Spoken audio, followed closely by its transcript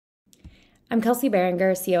I'm Kelsey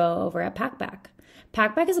Behringer, COO over at Packback.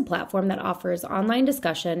 Packback is a platform that offers online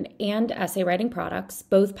discussion and essay writing products,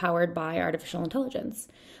 both powered by artificial intelligence.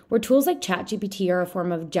 Where tools like ChatGPT are a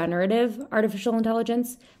form of generative artificial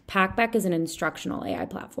intelligence, Packback is an instructional AI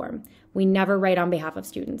platform. We never write on behalf of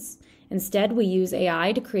students. Instead, we use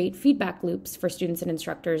AI to create feedback loops for students and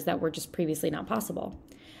instructors that were just previously not possible.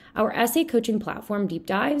 Our essay coaching platform, Deep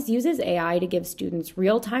Dives, uses AI to give students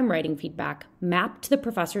real-time writing feedback mapped to the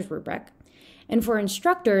professor's rubric. And for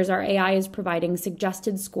instructors, our AI is providing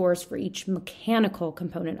suggested scores for each mechanical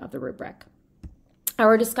component of the rubric.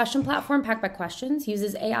 Our discussion platform, Packback Questions,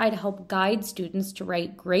 uses AI to help guide students to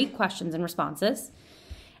write great questions and responses.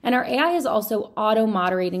 And our AI is also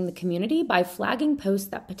auto-moderating the community by flagging posts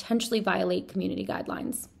that potentially violate community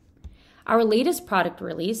guidelines. Our latest product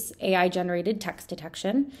release, AI-generated text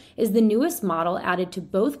detection, is the newest model added to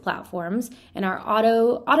both platforms and our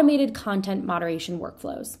automated content moderation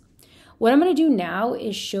workflows. What I'm going to do now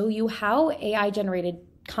is show you how AI-generated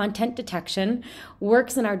content detection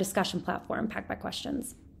works in our discussion platform, Packback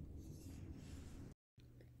Questions.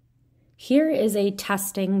 Here is a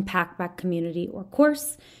testing Packback community or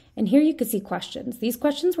course, and here you can see questions. These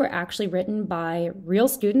questions were actually written by real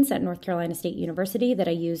students at North Carolina State University that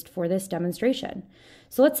I used for this demonstration.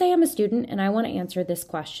 So let's say I'm a student and I want to answer this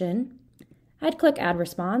question. I'd click Add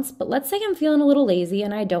Response, but let's say I'm feeling a little lazy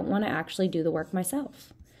and I don't want to actually do the work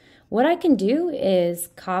myself. What I can do is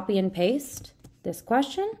copy and paste this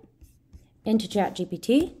question into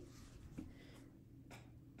ChatGPT.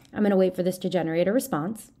 I'm going to wait for this to generate a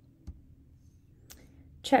response.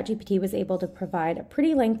 ChatGPT was able to provide a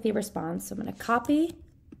pretty lengthy response, so I'm going to copy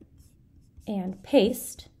and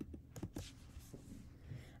paste.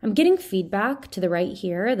 I'm getting feedback to the right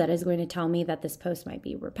here that is going to tell me that this post might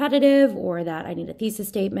be repetitive or that I need a thesis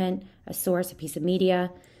statement, a source, a piece of media.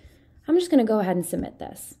 I'm just going to go ahead and submit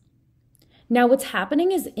this. Now, what's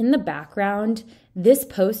happening is in the background, this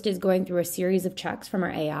post is going through a series of checks from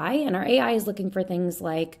our AI, and our AI is looking for things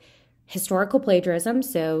like historical plagiarism.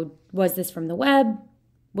 So was this from the web?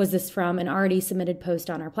 Was this from an already submitted post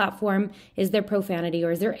on our platform? Is there profanity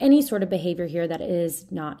or is there any sort of behavior here that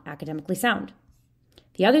is not academically sound?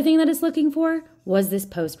 The other thing that it's looking for was this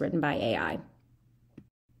post written by AI.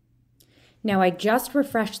 Now I just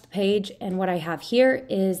refreshed the page, and what I have here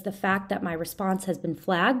is the fact that my response has been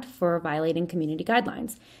flagged for violating community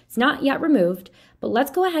guidelines. It's not yet removed, but let's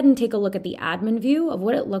go ahead and take a look at the admin view of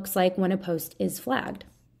what it looks like when a post is flagged.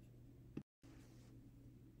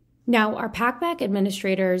 Now, our Packback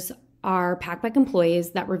administrators are Packback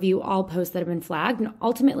employees that review all posts that have been flagged and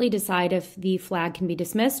ultimately decide if the flag can be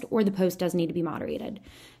dismissed or the post does need to be moderated.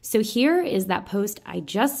 So here is that post I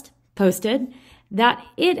just posted that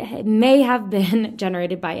it may have been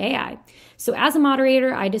generated by AI. So as a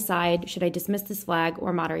moderator, I decide, should I dismiss this flag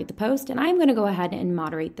or moderate the post? And I'm going to go ahead and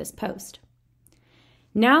moderate this post.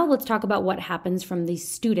 Now let's talk about what happens from the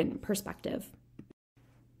student perspective.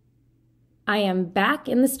 I am back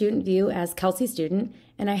in the student view as Kelsey student,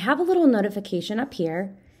 and I have a little notification up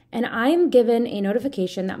here, and I am given a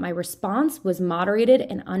notification that my response was moderated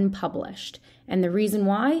and unpublished. And the reason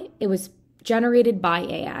why, it was generated by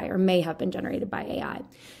AI or may have been generated by AI.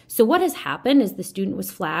 So what has happened is the student was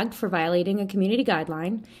flagged for violating a community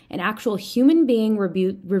guideline. An actual human being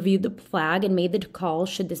reviewed the flag and made the call,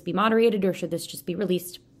 should this be moderated or should this just be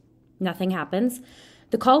released? Nothing happens.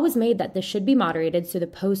 The call was made that this should be moderated, so the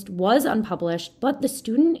post was unpublished, but the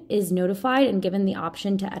student is notified and given the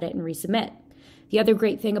option to edit and resubmit. The other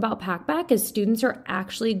great thing about Packback is students are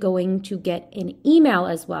actually going to get an email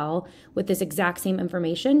as well with this exact same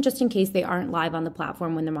information, just in case they aren't live on the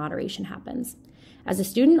platform when the moderation happens. As a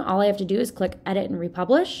student, all I have to do is click edit and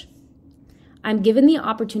republish. I'm given the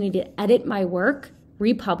opportunity to edit my work,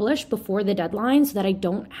 republish before the deadline so that I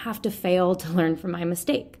don't have to fail to learn from my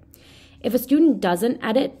mistake. If a student doesn't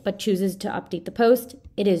edit but chooses to update the post,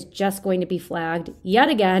 it is just going to be flagged yet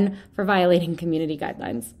again for violating community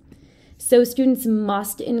guidelines. So students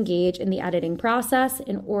must engage in the editing process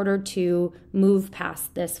in order to move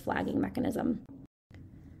past this flagging mechanism.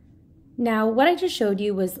 Now, what I just showed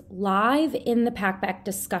you was live in the Packback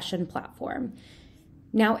discussion platform.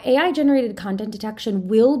 Now, AI-generated content detection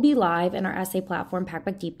will be live in our essay platform,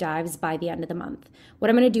 Packback Deep Dives, by the end of the month.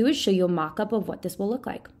 What I'm going to do is show you a mock-up of what this will look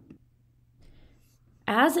like.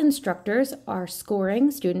 As instructors are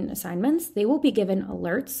scoring student assignments, they will be given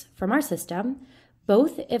alerts from our system,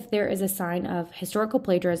 both if there is a sign of historical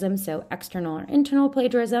plagiarism, so external or internal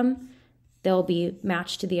plagiarism, They'll be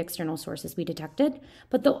matched to the external sources we detected,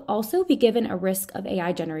 but they'll also be given a risk of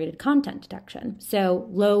AI-generated content detection, so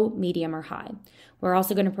low, medium, or high. We're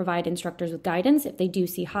also going to provide instructors with guidance if they do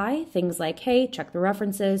see high, things like, hey, check the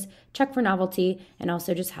references, check for novelty, and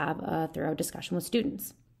also just have a thorough discussion with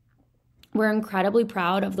students. We're incredibly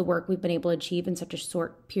proud of the work we've been able to achieve in such a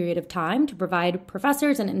short period of time to provide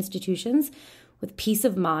professors and institutions with peace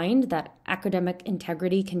of mind that academic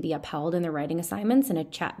integrity can be upheld in their writing assignments in a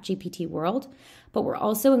ChatGPT world. But we're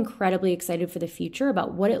also incredibly excited for the future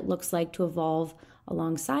about what it looks like to evolve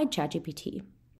alongside ChatGPT.